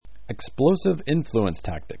Explosive influence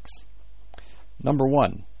tactics. Number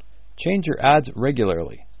 1. Change your ads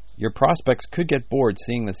regularly. Your prospects could get bored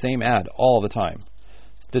seeing the same ad all the time.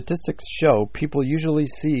 Statistics show people usually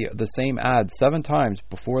see the same ad 7 times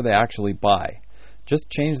before they actually buy. Just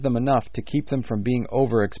change them enough to keep them from being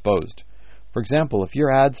overexposed. For example, if your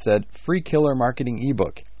ad said free killer marketing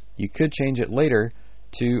ebook, you could change it later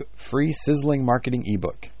to free sizzling marketing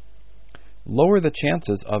ebook. Lower the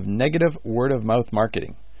chances of negative word-of-mouth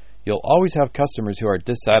marketing. You'll always have customers who are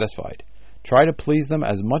dissatisfied. Try to please them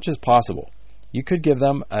as much as possible. You could give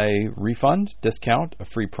them a refund, discount, a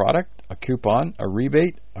free product, a coupon, a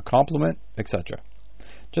rebate, a compliment, etc.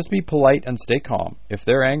 Just be polite and stay calm if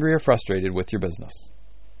they're angry or frustrated with your business.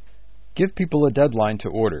 Give people a deadline to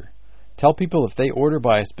order. Tell people if they order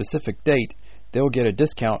by a specific date, they'll get a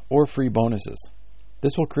discount or free bonuses.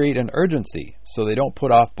 This will create an urgency so they don't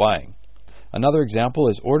put off buying. Another example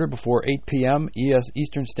is order before 8 p.m.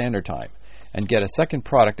 Eastern Standard Time and get a second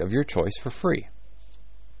product of your choice for free.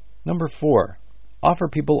 Number 4. Offer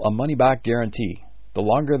people a money-back guarantee. The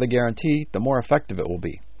longer the guarantee, the more effective it will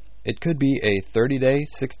be. It could be a 30-day,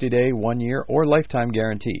 60-day, 1-year, or lifetime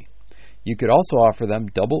guarantee. You could also offer them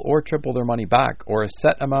double or triple their money back or a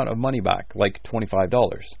set amount of money back, like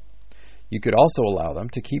 $25. You could also allow them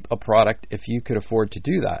to keep a product if you could afford to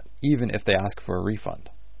do that, even if they ask for a refund.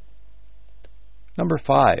 Number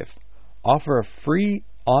 5. Offer a free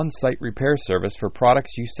on-site repair service for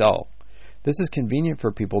products you sell. This is convenient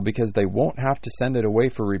for people because they won't have to send it away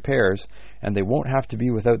for repairs and they won't have to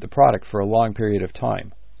be without the product for a long period of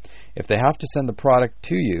time. If they have to send the product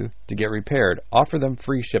to you to get repaired, offer them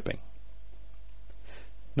free shipping.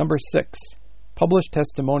 Number 6. Publish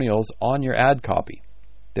testimonials on your ad copy.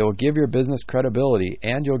 They will give your business credibility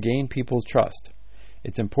and you'll gain people's trust.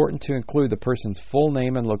 It's important to include the person's full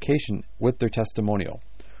name and location with their testimonial.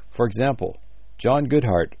 For example, John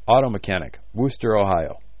Goodhart, auto mechanic, Wooster,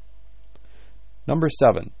 Ohio. Number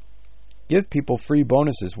 7. Give people free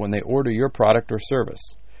bonuses when they order your product or service.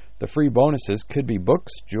 The free bonuses could be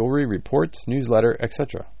books, jewelry, reports, newsletter,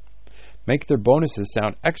 etc. Make their bonuses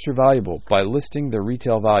sound extra valuable by listing their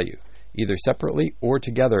retail value, either separately or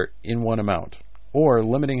together in one amount, or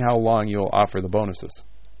limiting how long you'll offer the bonuses.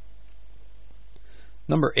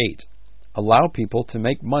 Number 8. Allow people to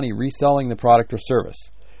make money reselling the product or service.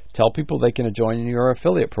 Tell people they can join your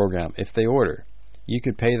affiliate program if they order. You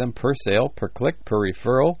could pay them per sale, per click, per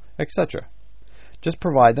referral, etc. Just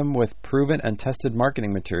provide them with proven and tested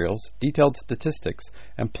marketing materials, detailed statistics,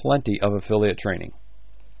 and plenty of affiliate training.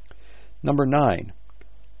 Number 9.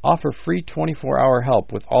 Offer free 24-hour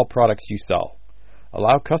help with all products you sell.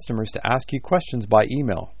 Allow customers to ask you questions by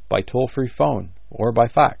email, by toll-free phone, or by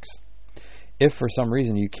fax. If for some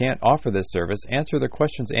reason you can't offer this service, answer their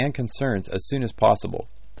questions and concerns as soon as possible.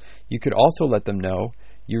 You could also let them know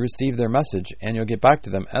you received their message and you'll get back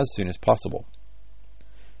to them as soon as possible.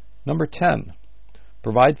 Number 10.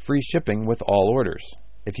 Provide free shipping with all orders.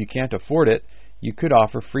 If you can't afford it, you could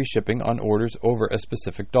offer free shipping on orders over a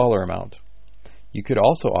specific dollar amount. You could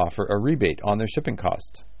also offer a rebate on their shipping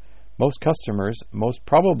costs. Most customers most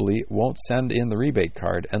probably won't send in the rebate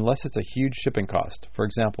card unless it's a huge shipping cost, for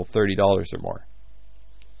example, $30 or more.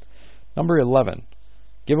 Number 11.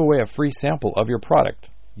 Give away a free sample of your product.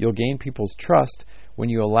 You'll gain people's trust when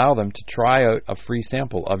you allow them to try out a free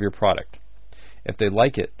sample of your product. If they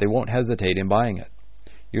like it, they won't hesitate in buying it.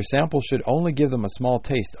 Your sample should only give them a small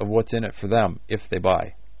taste of what's in it for them if they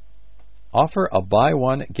buy. Offer a buy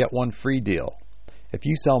one, get one free deal. If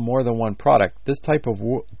you sell more than one product, this type of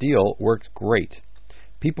deal works great.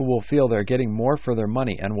 People will feel they're getting more for their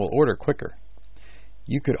money and will order quicker.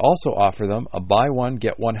 You could also offer them a buy one,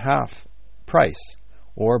 get one half price,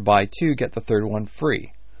 or buy two, get the third one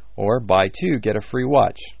free, or buy two, get a free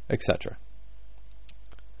watch, etc.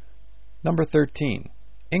 Number 13.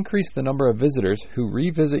 Increase the number of visitors who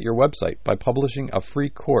revisit your website by publishing a free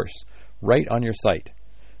course right on your site.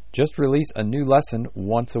 Just release a new lesson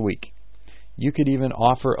once a week. You could even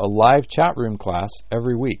offer a live chat room class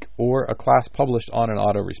every week or a class published on an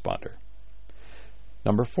autoresponder.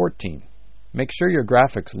 Number 14. Make sure your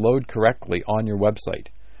graphics load correctly on your website.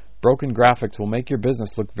 Broken graphics will make your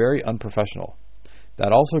business look very unprofessional.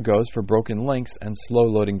 That also goes for broken links and slow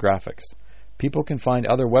loading graphics. People can find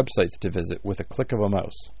other websites to visit with a click of a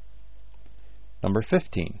mouse. Number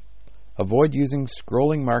 15. Avoid using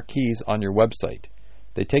scrolling marquees on your website.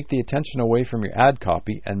 They take the attention away from your ad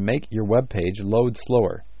copy and make your web page load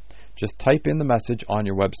slower. Just type in the message on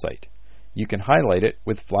your website. You can highlight it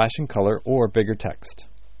with flashing color or bigger text.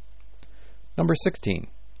 Number 16.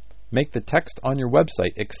 Make the text on your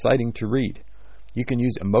website exciting to read. You can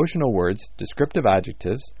use emotional words, descriptive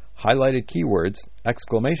adjectives, highlighted keywords,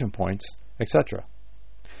 exclamation points, etc.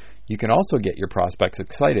 You can also get your prospects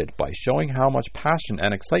excited by showing how much passion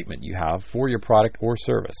and excitement you have for your product or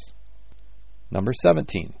service. Number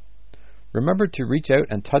 17. Remember to reach out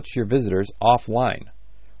and touch your visitors offline.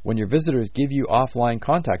 When your visitors give you offline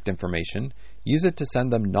contact information, use it to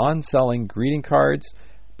send them non-selling greeting cards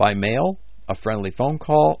by mail, a friendly phone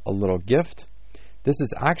call, a little gift. This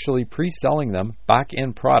is actually pre-selling them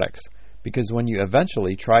back-end products, because when you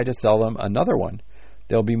eventually try to sell them another one,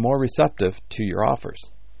 they'll be more receptive to your offers.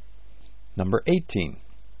 Number 18.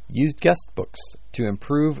 Use guest books to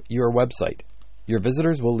improve your website. Your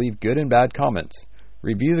visitors will leave good and bad comments.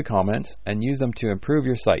 Review the comments and use them to improve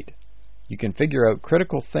your site. You can figure out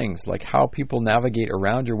critical things like how people navigate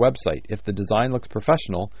around your website, if the design looks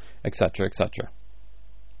professional, etc., etc.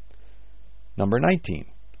 Number 19.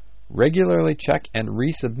 Regularly check and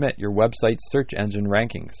resubmit your website's search engine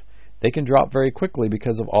rankings. They can drop very quickly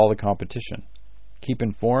because of all the competition. Keep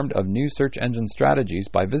informed of new search engine strategies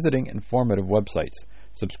by visiting informative websites,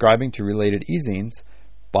 subscribing to related e-zines,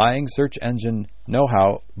 buying search engine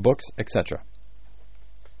know-how books, etc.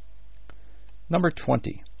 Number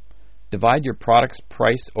 20. Divide your product's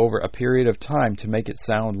price over a period of time to make it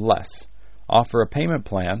sound less. Offer a payment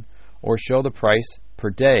plan or show the price per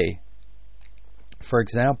day. For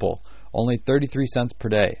example, only 33 cents per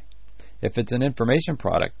day. If it's an information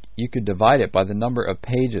product, you could divide it by the number of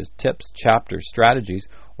pages, tips, chapters, strategies,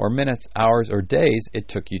 or minutes, hours, or days it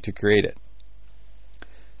took you to create it.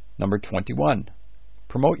 Number 21.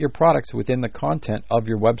 Promote your products within the content of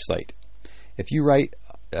your website. If you write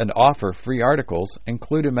and offer free articles,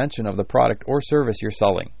 include a mention of the product or service you're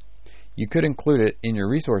selling. You could include it in your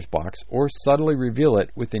resource box or subtly reveal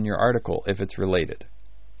it within your article if it's related.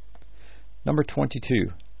 Number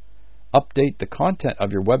 22. Update the content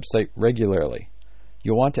of your website regularly.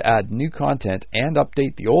 You'll want to add new content and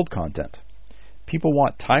update the old content. People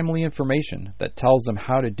want timely information that tells them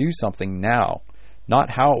how to do something now, not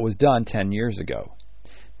how it was done 10 years ago.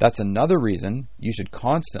 That's another reason you should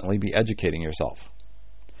constantly be educating yourself.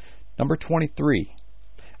 Number 23.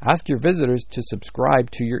 Ask your visitors to subscribe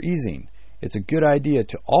to your e-zine. It's a good idea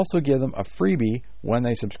to also give them a freebie when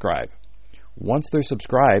they subscribe. Once they're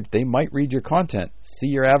subscribed, they might read your content, see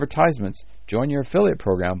your advertisements, join your affiliate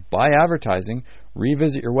program, buy advertising,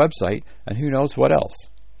 revisit your website, and who knows what else.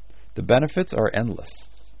 The benefits are endless.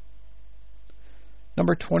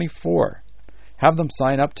 Number 24. Have them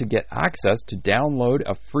sign up to get access to download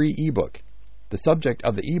a free ebook. The subject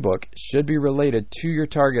of the ebook should be related to your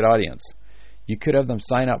target audience. You could have them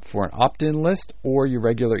sign up for an opt-in list or your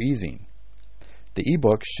regular e-zine. The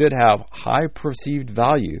ebook should have high perceived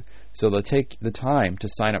value, so they'll take the time to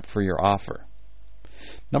sign up for your offer.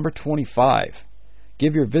 Number 25.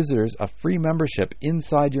 Give your visitors a free membership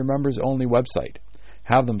inside your members-only website.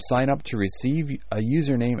 Have them sign up to receive a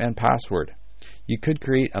username and password. You could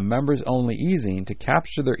create a members-only e-zine to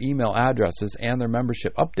capture their email addresses and their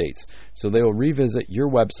membership updates, so they will revisit your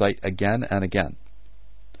website again and again.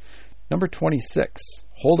 Number 26.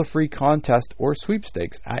 Hold a free contest or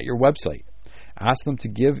sweepstakes at your website. Ask them to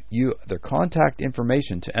give you their contact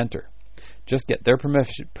information to enter. Just get their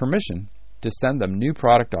permission to send them new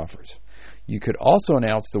product offers. You could also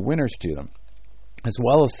announce the winners to them, as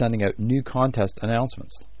well as sending out new contest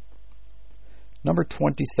announcements. Number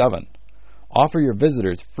 27. Offer your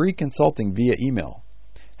visitors free consulting via email.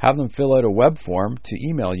 Have them fill out a web form to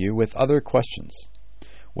email you with other questions.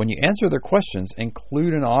 When you answer their questions,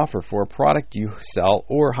 include an offer for a product you sell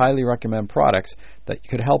or highly recommend products that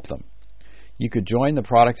could help them. You could join the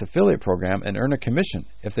product's affiliate program and earn a commission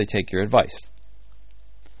if they take your advice.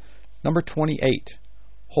 Number 28.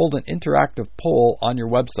 Hold an interactive poll on your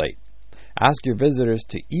website. Ask your visitors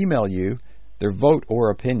to email you their vote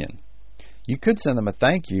or opinion. You could send them a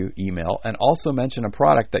thank you email and also mention a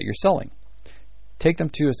product that you're selling. Take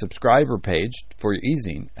them to a subscriber page for your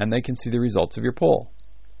e-zine and they can see the results of your poll.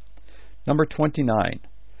 Number 29.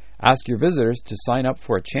 Ask your visitors to sign up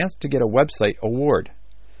for a chance to get a website award.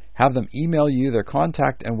 Have them email you their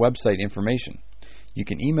contact and website information. You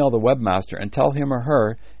can email the webmaster and tell him or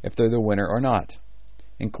her if they're the winner or not.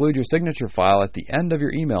 Include your signature file at the end of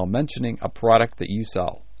your email mentioning a product that you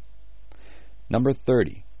sell. Number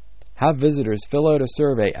 30. Have visitors fill out a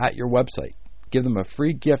survey at your website. Give them a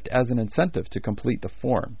free gift as an incentive to complete the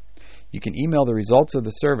form. You can email the results of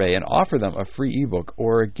the survey and offer them a free ebook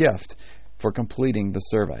or a gift for completing the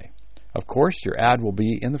survey. Of course, your ad will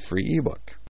be in the free ebook.